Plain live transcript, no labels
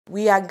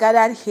We are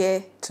gathered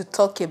here to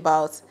talk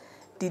about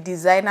the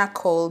designer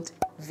called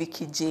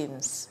Vicky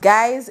James.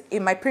 Guys,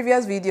 in my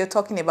previous video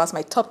talking about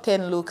my top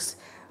 10 looks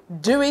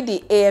during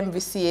the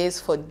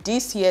AMVCAs for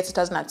this year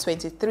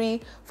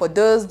 2023, for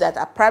those that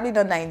are probably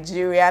not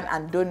Nigerian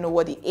and don't know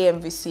what the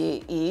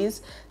AMVCA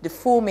is, the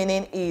full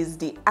meaning is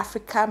the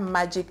Africa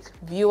Magic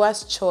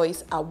Viewers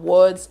Choice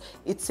Awards.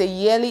 It's a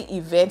yearly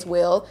event.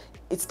 Well,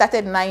 it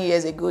started 9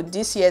 years ago.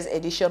 This year's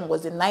edition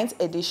was the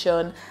 9th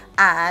edition,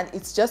 and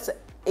it's just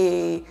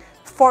a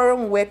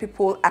forum where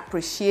people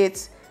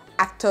appreciate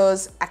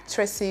actors,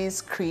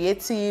 actresses,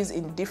 creatives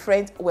in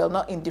different, well,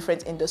 not in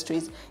different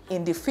industries,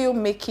 in the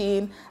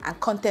filmmaking and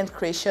content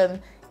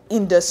creation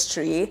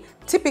industry.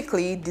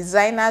 Typically,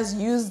 designers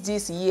use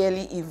this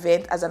yearly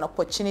event as an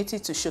opportunity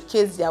to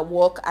showcase their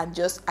work and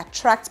just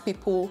attract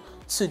people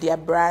to their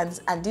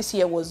brands, and this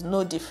year was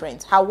no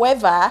different.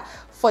 However,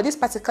 for this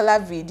particular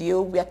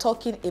video, we are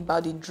talking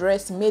about the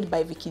dress made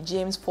by Vicky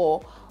James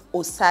for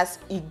Osas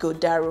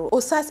Ighodaro.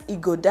 Osas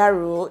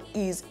Ighodaro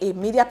is a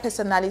media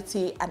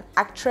personality and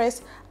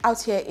actress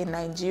out here in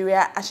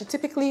Nigeria, and she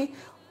typically,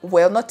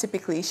 well, not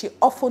typically, she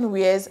often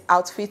wears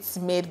outfits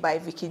made by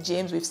Vicky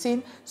James. We've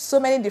seen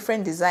so many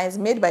different designs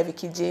made by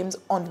Vicky James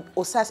on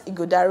Osas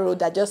Ighodaro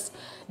that just,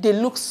 they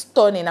look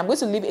stunning. I'm going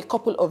to leave a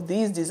couple of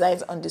these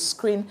designs on the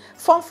screen.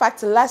 Fun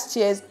fact, last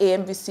year's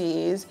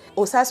AMVCAs,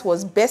 Osas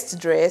was best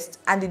dressed,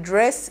 and the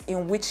dress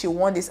in which she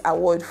won this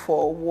award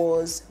for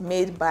was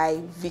made by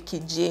Vicky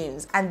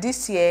James. And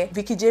this year,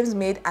 Vicky James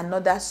made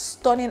another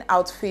stunning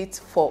outfit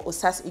for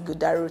Osas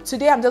Ighodaro.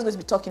 Today, I'm just going to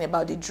be talking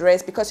about the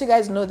dress because you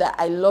guys know that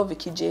I love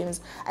Vicky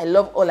James. I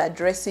love all her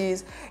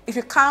dresses. If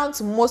you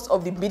count most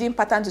of the beading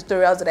pattern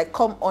tutorials that I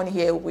come on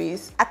here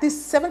with, at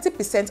least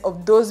 70%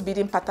 of those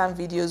beading pattern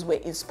videos were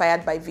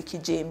inspired by Vicky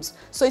James.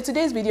 So in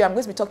today's video, I'm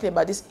going to be talking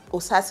about this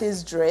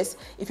Osas's dress.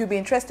 If you'll be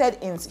interested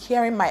in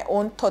hearing my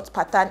own thought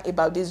pattern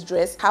about this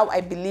dress, how I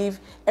believe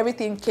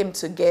everything came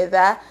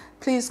together,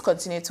 please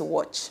continue to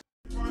watch.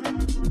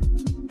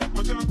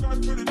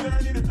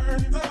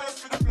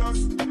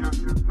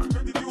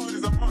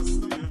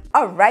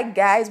 All right,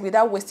 guys,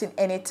 without wasting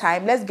any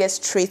time, let's get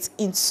straight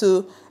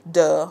into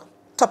the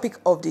topic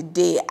of the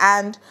day.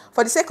 And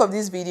for the sake of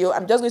this video,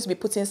 I'm just going to be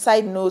putting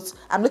side notes.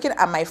 I'm looking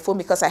at my phone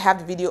because I have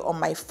the video on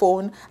my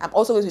phone. I'm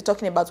also going to be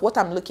talking about what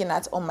I'm looking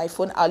at on my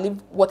phone. I'll leave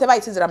whatever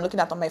it is that I'm looking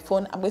at on my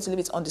phone, I'm going to leave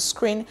it on the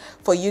screen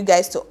for you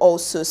guys to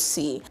also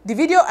see. The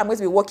video I'm going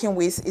to be working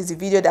with is the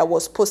video that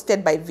was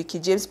posted by Vicky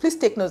James. Please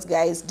take notes,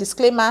 guys.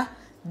 Disclaimer,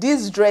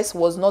 this dress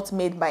was not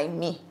made by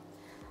me.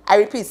 I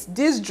repeat,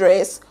 this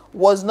dress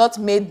was not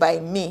made by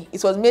me.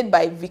 It was made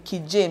by Vicky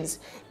James.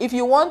 If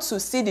you want to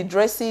see the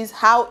dresses,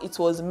 how it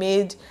was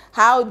made,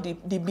 how the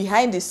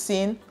behind the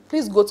scene,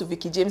 please go to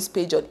Vicky James'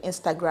 page on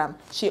Instagram.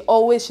 She's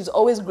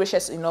always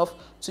gracious enough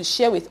to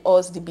share with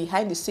us the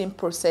behind the scene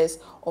process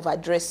of her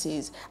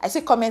dresses. I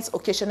see comments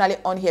occasionally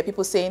on here,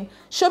 people saying,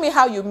 show me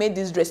how you made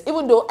this dress.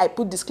 Even though I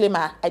put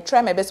disclaimer, I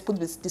try my best to put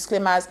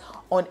disclaimers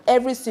on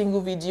every single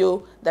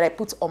video that I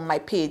put on my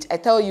page. I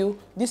tell you,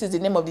 this is the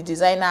name of the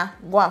designer,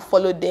 go and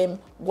follow them,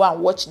 go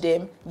and watch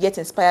them, get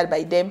inspired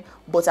by them.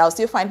 But I'll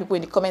still find people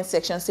in the comment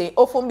section saying,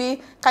 oh,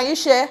 Funmi, can you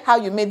share how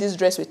you made this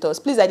dress with us?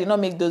 Please, I did not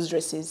make those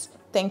dresses.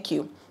 Thank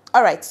you.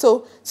 All right,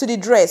 so to the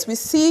dress, we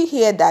see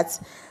here that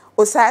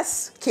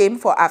Osas came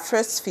for our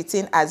first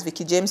fitting as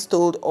Vicky James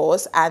told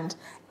us, and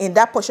in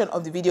that portion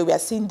of the video we are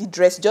seeing the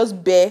dress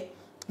just bare,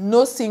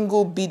 no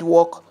single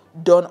beadwork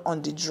done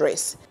on the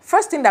dress.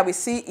 First thing that we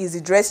see is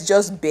the dress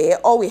just bare.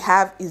 All we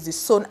have is the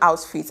sewn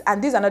outfit,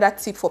 and this is another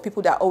tip for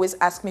people that always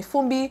ask me,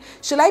 Funmi,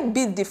 should I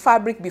bead the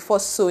fabric before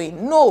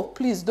sewing? No,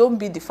 please don't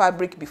bead the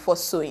fabric before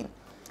sewing.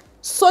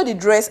 Sew the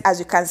dress as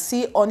you can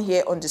see on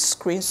here on the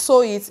screen.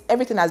 Sew it,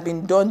 everything has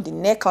been done, the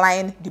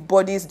neckline, the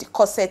bodice, the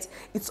corset,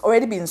 it's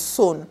already been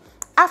sewn.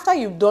 After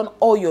you've done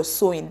all your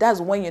sewing,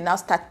 that's when you now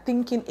start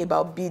thinking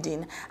about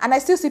beading. And I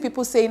still see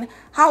people saying,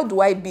 how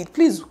do I bead?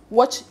 Please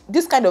watch,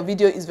 this kind of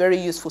video is very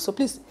useful, so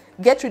please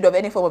get rid of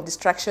any form of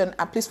distraction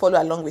and please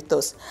follow along with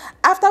us.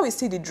 After we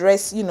see the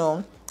dress, you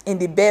know, in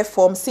the bare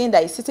form, seeing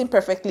that it's sitting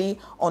perfectly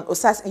on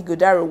Osas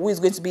Ighodaro, who is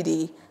going to be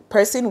the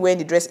person wearing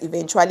the dress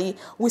eventually,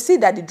 we see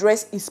that the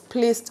dress is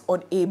placed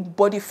on a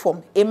body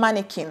form, a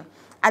mannequin.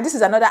 And this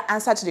is another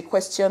answer to the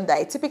question that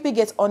I typically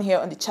get on here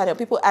on the channel.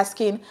 People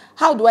asking,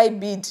 how do I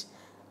bead?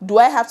 Do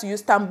I have to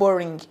use tambour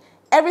ring?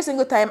 Every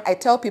single time I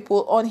tell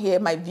people on here,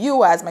 my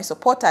viewers, my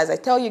supporters, I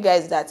tell you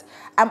guys that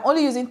I'm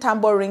only using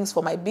tambour rings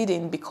for my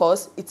beading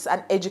because it's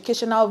an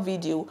educational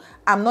video.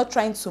 I'm not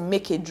trying to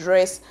make a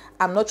dress.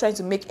 I'm not trying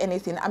to make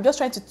anything. I'm just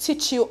trying to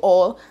teach you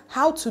all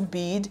how to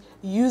bead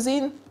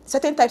using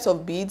certain types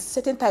of beads,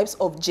 certain types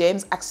of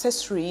gems,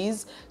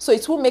 accessories. So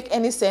it won't make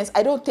any sense.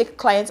 I don't take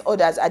client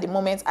orders at the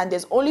moment, and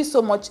there's only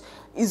so much,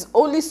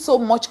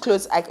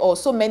 clothes or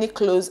so many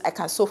clothes I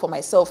can sew for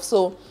myself.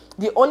 So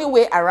the only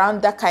way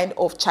around that kind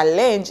of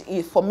challenge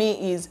for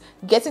me is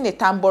getting a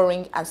tambour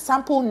ring and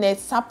sample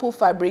nets, sample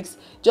fabrics,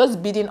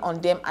 just beading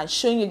on them and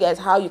showing you guys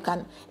how you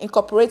can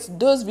incorporate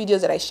those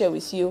videos that I share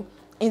with you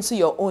into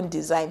your own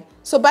design.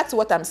 So back to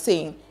what I'm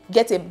saying.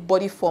 get a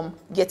body form,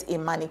 get a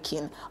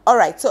mannequin. All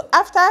right, so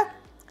after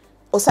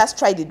Osas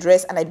tried the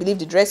dress and I believe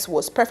the dress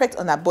was perfect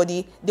on her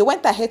body, they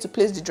went ahead to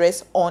place the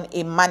dress on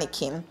a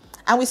mannequin.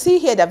 And we see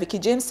here that Vicky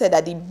James said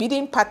that the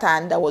beading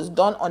pattern that was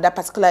done on that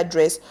particular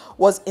dress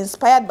was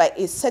inspired by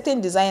a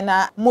certain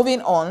designer.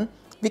 Moving on,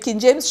 Vicky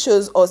James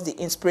shows us the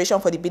inspiration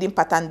for the beading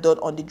pattern done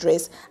on the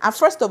dress. And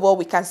first of all,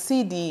 we can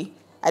see the,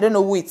 I don't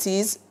know who it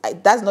is,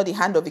 that's not the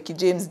hand of Vicky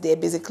James there.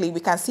 Basically, we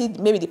can see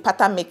maybe the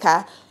pattern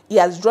maker. He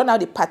has drawn out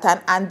the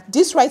pattern, and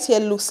this right here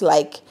looks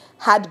like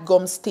hard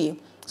gum stay.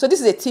 So this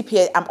is a tip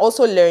here I'm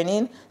also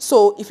learning.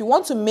 So if you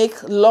want to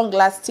make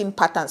long-lasting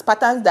patterns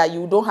that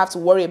you don't have to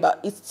worry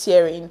about it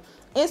tearing,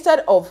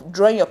 instead of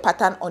drawing your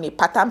pattern on a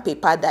pattern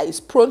paper that is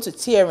prone to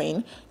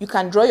tearing, you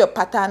can draw your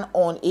pattern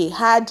on a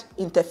hard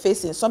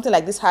interfacing, something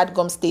like this hard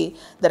gum stay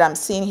that I'm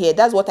seeing here.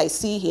 That's what I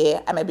see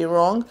here. I might be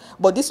wrong,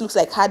 but this looks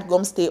like hard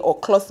gum stay or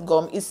cloth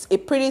gum. It's a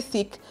pretty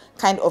thick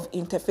kind of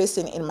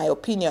interfacing in my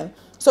opinion.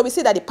 So we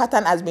see that the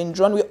pattern has been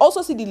drawn. We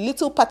also see the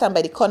little pattern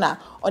by the corner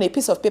on a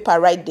piece of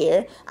paper right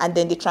there, and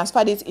then they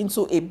transferred it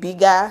into a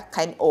bigger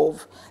kind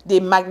of,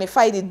 they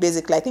magnified it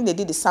basically. I think they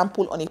did the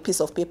sample on a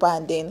piece of paper,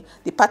 and then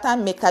the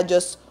pattern maker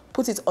just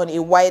put it on a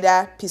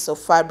wider piece of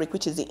fabric,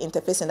 which is the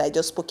interfacing that I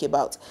just spoke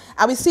about.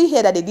 And we see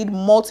here that they did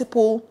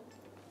multiple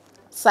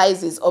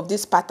sizes of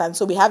this pattern.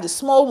 So we have the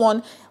small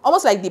one,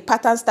 almost like the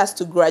pattern starts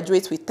to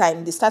graduate with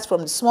time. They start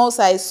from the small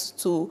size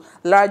to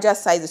larger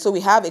sizes. So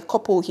we have a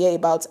couple here,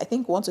 about I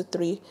think 1, 2,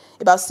 3,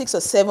 about 6 or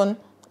 7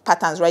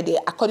 patterns right there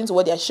according to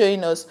what they are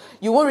showing us.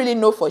 You won't really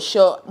know for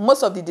sure.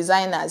 Most of the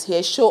designers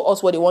here show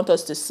us what they want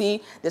us to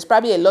see. There's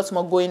probably a lot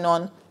more going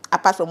on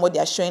apart from what they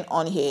are showing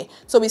on here.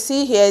 So we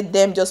see here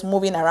them just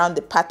moving around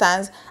the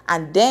patterns,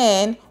 and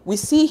then we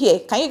see here,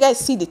 can you guys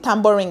see the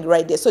tambour ring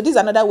right there? So this is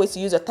another way to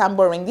use a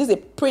tambour ring. This is a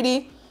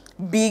pretty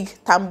big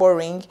tambour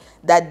ring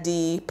that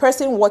the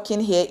person working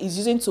here is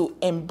using to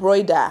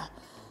embroider.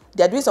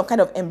 They're doing some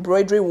kind of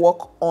embroidery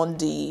work on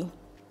the,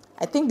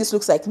 I think this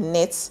looks like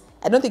nets.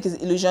 I don't think it's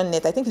illusion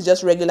net. I think it's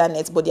just regular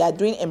nets, but they are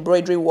doing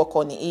embroidery work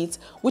on it,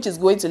 which is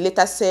going to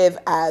later serve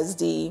as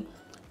the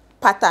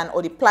pattern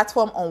or the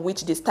platform on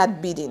which they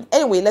start beading.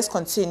 Anyway, let's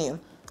continue.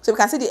 So we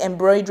can see the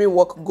embroidery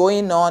work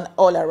going on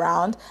all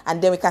around, and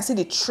then we can see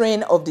the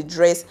train of the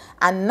dress.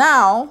 And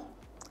now,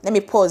 let me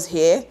pause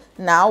here.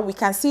 Now we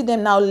can see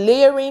them now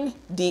layering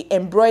the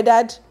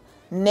embroidered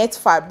net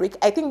fabric.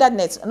 I think that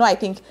net, no, I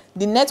think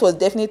the net was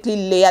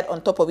definitely layered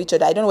on top of each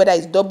other. I don't know whether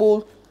it's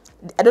double.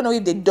 I don't know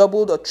if they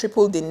doubled or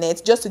tripled the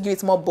net just to give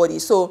it more body.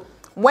 So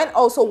when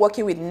also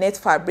working with net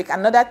fabric,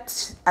 another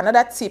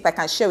tip I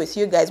can share with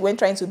you guys when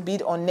trying to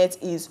bead on net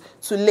is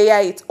to layer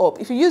it up.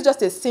 If you use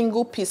just a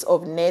single piece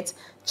of net,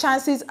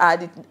 chances are,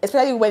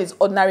 especially when it's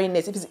ordinary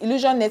net, if it's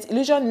illusion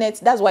net,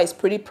 that's why it's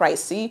pretty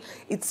pricey.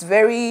 It's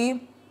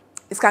very,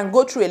 it can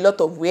go through a lot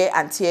of wear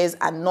and tears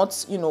and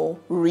not, you know,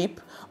 rip.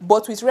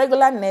 But with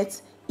regular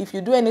net, if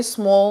you do any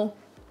small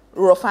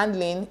rough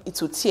handling,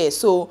 it will tear.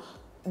 So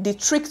the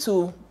trick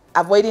to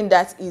avoiding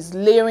that is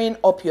layering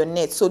up your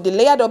net. So they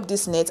layered up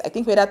this net, I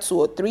think whether 2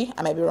 or 3,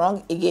 I might be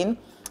wrong again,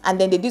 and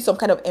then they did some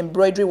kind of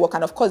embroidery work,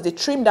 and of course they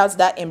trimmed out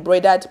that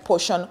embroidered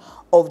portion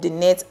of the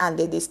net, and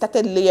then they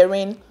started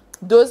layering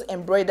those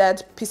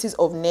embroidered pieces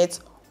of net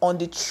on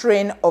the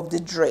train of the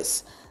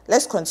dress.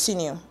 Let's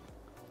continue.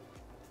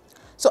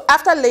 So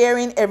after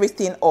layering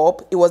everything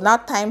up, it was now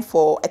time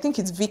for, I think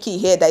it's Vicky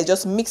here that is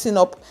just mixing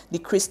up the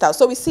crystal.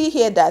 So we see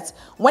here that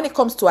when it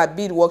comes to her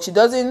bead work, she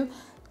doesn't,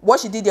 what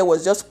she did there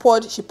was just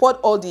she poured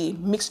all the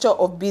mixture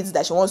of beads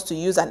that she wants to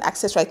use and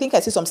accessory. I think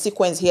I see some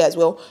sequins here as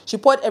well. She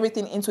poured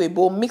everything into a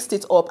bowl, mixed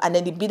it up, and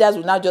then the beaders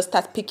will now just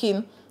start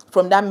picking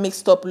from that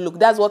mixed up look.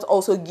 That's what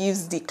also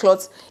gives the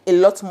cloth a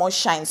lot more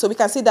shine. So we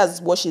can see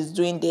that's what she's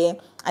doing there,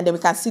 and then we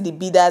can see the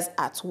beaders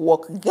at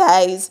work.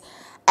 Guys,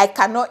 I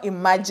cannot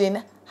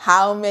imagine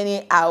how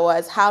many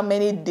hours, how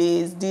many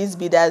days these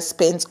beaders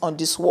spent on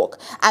this work.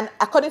 And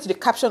according to the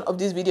caption of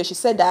this video, she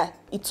said that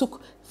it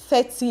took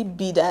 30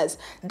 beaders.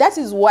 That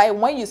is why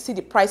when you see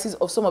the prices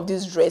of some of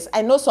these dresses,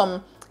 I know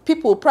some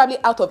people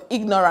probably out of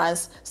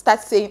ignorance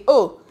start saying,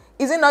 oh,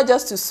 is it not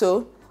just to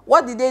sew?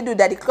 What did they do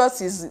that the cloth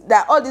is,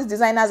 that all these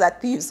designers are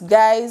thieves?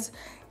 Guys,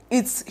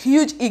 it's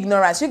huge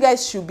ignorance. You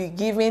guys should be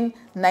giving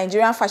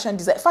Nigerian fashion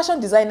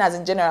designers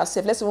in general,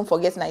 let's even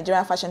forget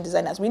Nigerian fashion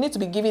designers. We need to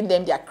be giving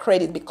them their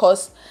credit,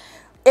 because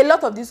a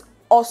lot of these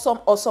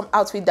awesome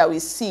outfits that we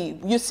see,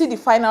 you see the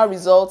final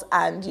result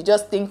and you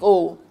just think,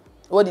 oh,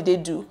 what did they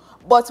do?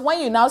 But when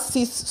you now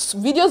see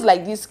videos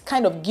like this,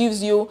 kind of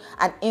gives you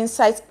an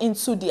insight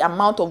into the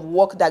amount of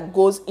work that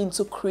goes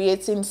into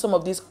creating some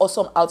of these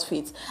awesome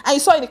outfits. And you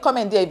saw in the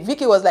comment there,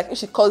 Vicky was like, if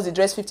she calls the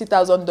dress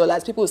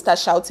 $50,000, people will start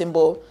shouting.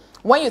 But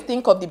when you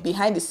think of the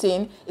behind the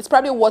scene, it's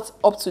probably what's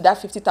up to that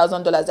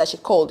 $50,000 that she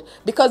called.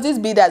 Because these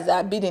bidders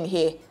that are bidding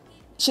here,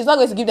 she's not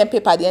going to give them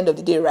paper at the end of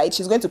the day, right?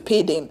 She's going to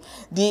pay them.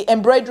 The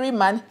embroidery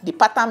man, the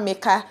pattern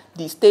maker,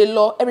 the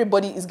tailor,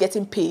 everybody is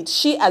getting paid.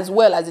 She, as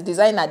well as the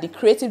designer, the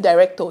creative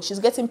director, she's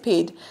getting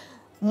paid.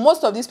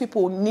 most of these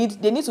people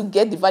need to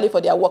get the value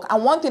for their work.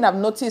 And one thing I've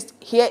noticed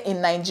here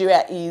in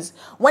Nigeria is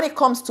when it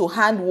comes to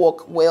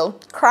handwork, well,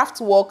 craft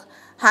work,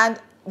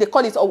 they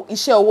call it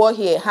Isheowo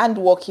here,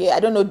 handwork here. I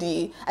don't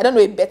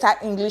know a better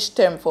English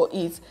term for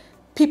it.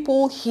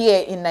 People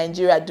here in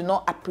Nigeria do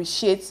not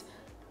appreciate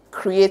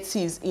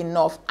creatives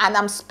enough, and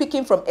I'm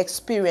speaking from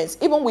experience.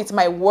 Even with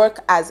my work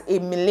as a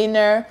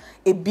milliner,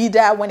 a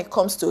beader, when it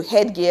comes to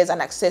headgears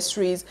and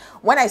accessories,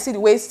 when I see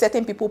the way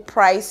certain people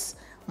price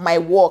my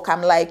work,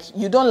 I'm like,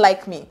 you don't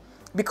like me,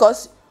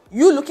 because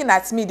you looking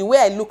at me the way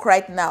I look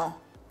right now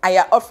and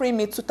you're offering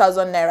me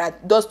 2,000 naira.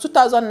 Does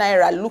 2,000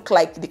 naira look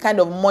like the kind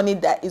of money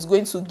that is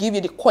going to give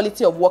you the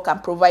quality of work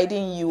I'm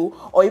providing you,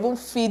 or even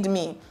feed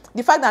me?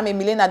 The fact that I'm a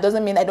milliner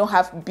doesn't mean I don't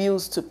have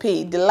bills to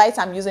pay. The lights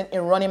I'm using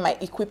in running my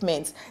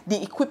equipment,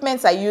 the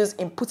equipment I use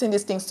in putting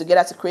these things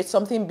together to create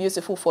something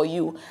beautiful for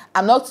you.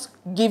 I'm not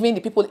giving the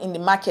people in the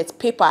market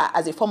paper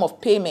as a form of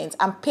payment.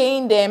 I'm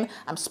paying them,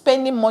 I'm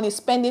spending money,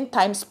 spending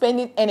time,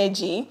 spending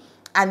energy,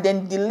 and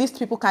then the least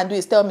people can do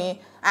is tell me,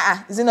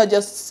 is it not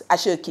just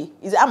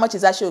ASOOKE? How much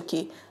is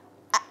ASOOKE?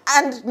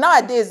 And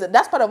nowadays,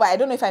 that's part of why I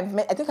don't know if I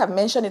think I've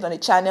mentioned it on the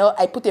channel.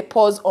 I put a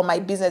pause on my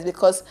business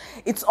because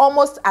it's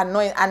almost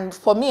annoying. And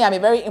for me, I'm a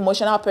very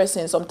emotional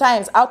person.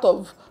 Sometimes out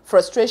of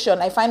frustration,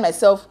 I find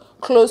myself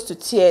close to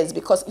tears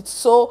because it's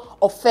so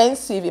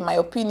offensive, in my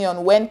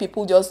opinion, when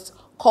people just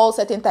call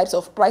certain types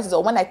of prices,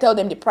 or when I tell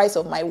them the price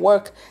of my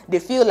work, they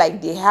feel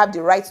like they have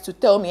the right to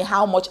tell me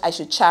how much I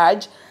should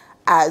charge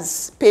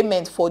as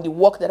payment for the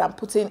work that I'm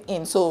putting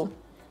in. So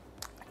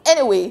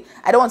anyway,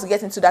 I don't want to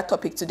get into that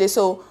topic today.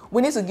 So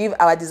we need to give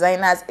our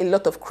designers a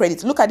lot of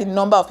credit. Look at the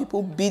number of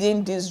people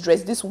bidding this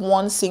dress, this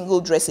one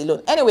single dress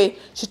alone. Anyway,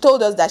 she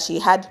told us that she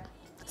had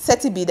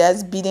 30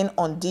 bidders bidding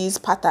on these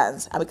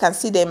patterns, and we can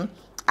see them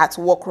at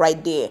work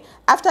right there.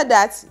 After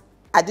that,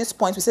 at this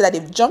point, we say that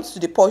they've jumped to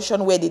the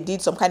portion where they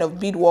did some kind of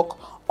beadwork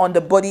on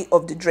the body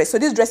of the dress. So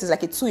this dress is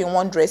like a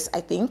 2-in-1 dress,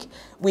 I think.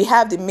 We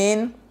have the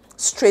main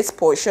straight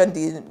portion,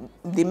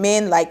 the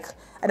main, like,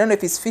 I don't know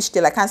if it's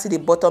fishtail, I can't see the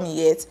bottom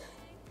yet.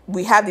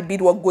 We have the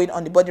beadwork going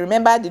on the body.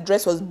 Remember, the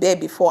dress was bare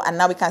before, and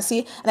now we can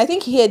see, and I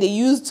think here they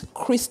used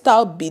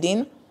crystal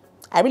beading.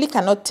 I really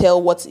cannot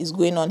tell what is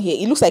going on here.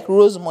 It looks like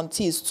rose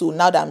montees too,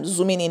 now that I'm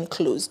zooming in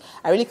close.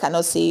 I really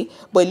cannot say,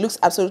 but it looks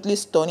absolutely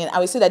stunning. I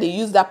will say that they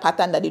used that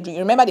pattern that they drew.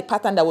 Remember the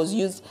pattern that was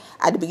used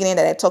at the beginning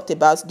that I talked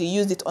about? They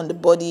used it on the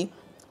body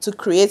to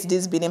create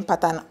this beading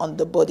pattern on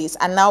the bodies,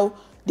 and now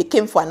they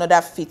came for another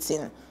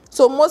fitting.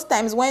 So most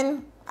times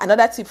when,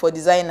 another tip for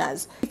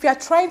designers, if you are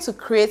trying to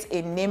create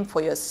a name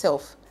for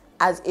yourself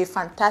as a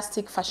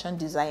fantastic fashion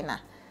designer,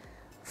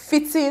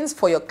 fittings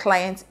for your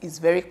clients is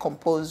very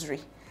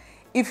compulsory.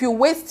 If you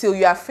wait till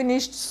you are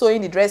finished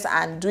sewing the dress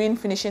and doing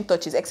finishing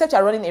touches, except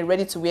you're running a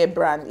ready-to-wear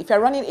brand, if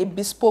you're running a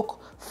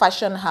bespoke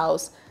fashion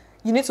house,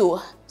 you need to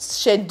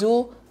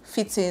schedule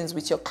fittings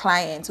with your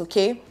clients,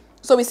 okay?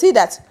 So we see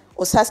that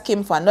Osas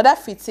came for another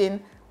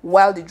fitting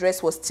while the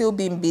dress was still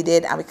being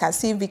beaded, and we can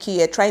see Vicky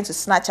here trying to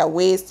snatch her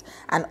waist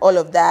and all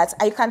of that.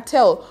 And you can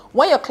tell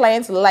when your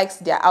client likes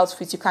their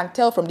outfit, you can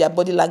tell from their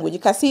body language. You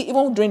can see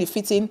even during the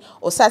fitting,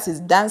 Osas is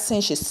dancing,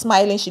 she's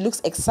smiling, she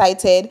looks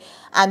excited.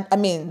 And I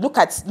mean, look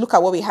at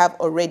what we have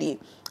already.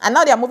 And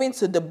now they are moving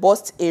to the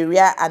bust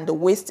area and the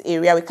waist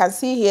area. We can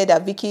see here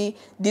that Vicky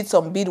did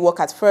some beadwork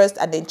at first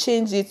and then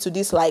changed it to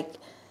this like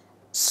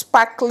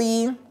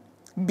sparkly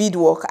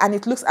beadwork, and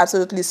it looks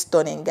absolutely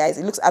stunning, guys.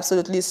 It looks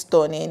absolutely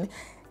stunning.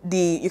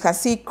 You can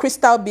see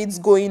crystal beads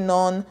going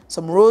on,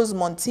 some rose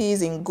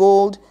montees in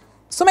gold.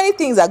 So many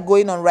things are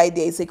going on right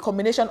there. It's a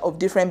combination of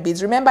different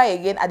beads. Remember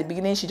again, at the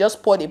beginning, she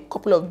just poured a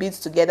couple of beads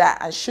together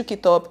and shook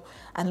it up.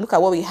 And look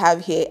at what we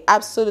have here.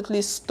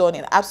 Absolutely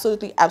stunning.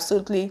 Absolutely,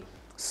 absolutely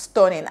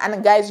stunning.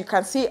 And guys, you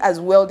can see as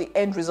well the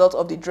end result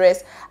of the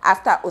dress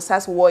after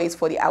Osas wore it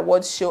for the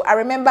awards show. I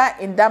remember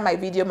in that my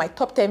video, my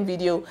top 10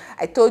 video,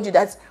 I told you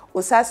that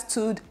Osas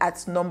stood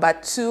at number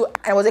 2,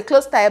 and it was a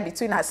close tie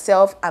between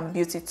herself and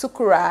Beauty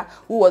Tukura,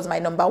 who was my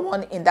number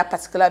 1 in that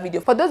particular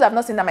video. For those who have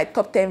not seen that my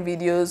top 10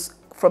 videos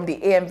from the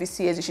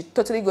AMVCs, you should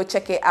totally go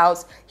check it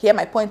out, hear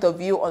my point of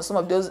view on some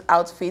of those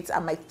outfits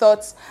and my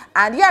thoughts.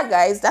 And yeah,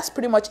 guys, that's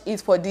pretty much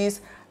it for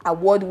this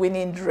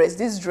award-winning dress.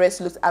 This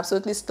dress looks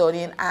absolutely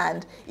stunning,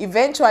 and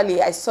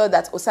eventually I saw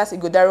that Osas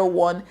Ighodaro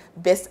won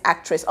Best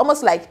Actress,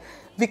 almost like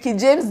Vicky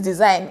James'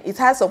 design. It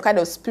has some kind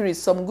of spirit,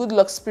 some good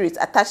luck spirit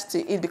attached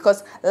to it,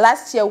 because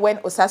last year when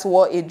Osas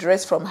wore a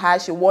dress from her,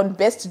 she won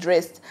Best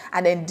Dressed,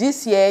 and then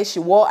this year she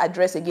wore a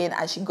dress again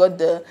and she got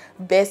the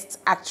Best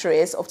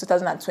Actress of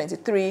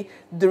 2023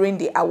 during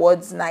the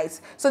awards night.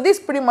 So this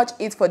is pretty much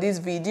it for this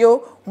video.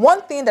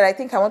 One thing that I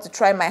think I want to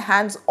try my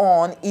hands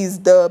on is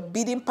the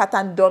beading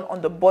pattern done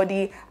on the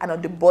body and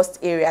on the bust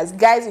areas.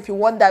 Guys, if you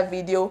want that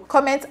video,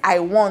 comment "I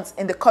want"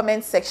 in the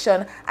comment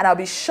section, and I'll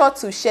be sure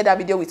to share that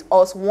video with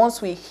us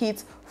once we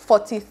hit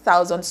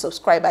 40,000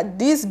 subscribers.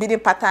 This beading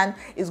pattern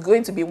is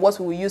going to be what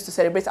we will use to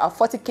celebrate our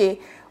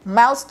 40K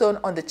milestone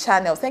on the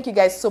channel. Thank you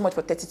guys so much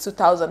for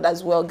 32,000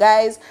 as well,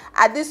 guys.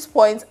 At this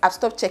point, I've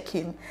stopped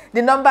checking.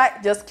 The number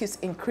just keeps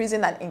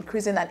increasing and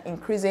increasing and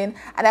increasing,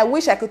 and I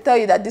wish I could tell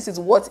you that this is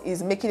what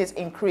is making it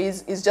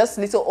increase. It's just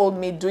little old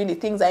me doing the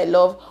things I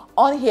love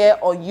on here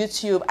on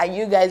YouTube, and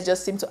you guys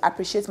just seem to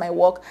appreciate my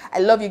work. I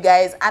love you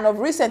guys, and of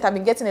recent I've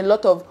been getting a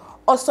lot of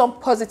awesome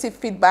positive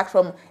feedback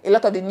from a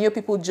lot of the new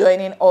people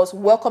joining us.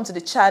 Welcome to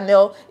the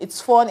channel. It's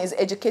fun, it's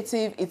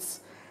educative, it's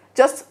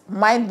just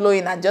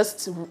mind-blowing, and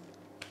just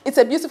it's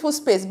a beautiful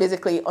space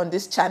basically on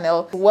this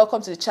channel.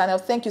 Welcome to the channel.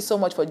 Thank you so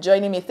much for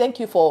joining me. Thank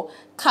you for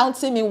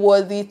counting me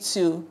worthy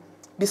to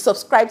be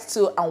subscribed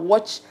to and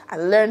watch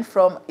and learn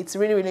from. It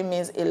really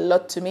means a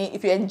lot to me.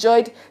 If you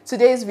enjoyed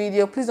today's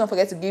video, please don't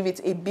forget to give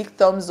it a big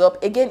thumbs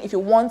up. Again, if you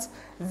want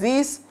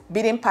this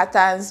beading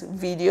patterns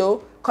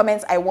video,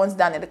 comments I want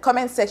down in the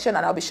comment section,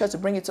 and I'll be sure to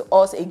bring it to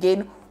us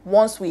again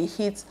once we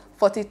hit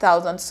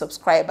 40,000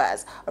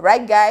 subscribers. All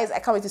right guys, I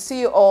can't wait to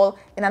see you all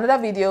in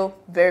another video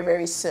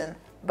very soon.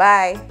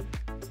 Bye.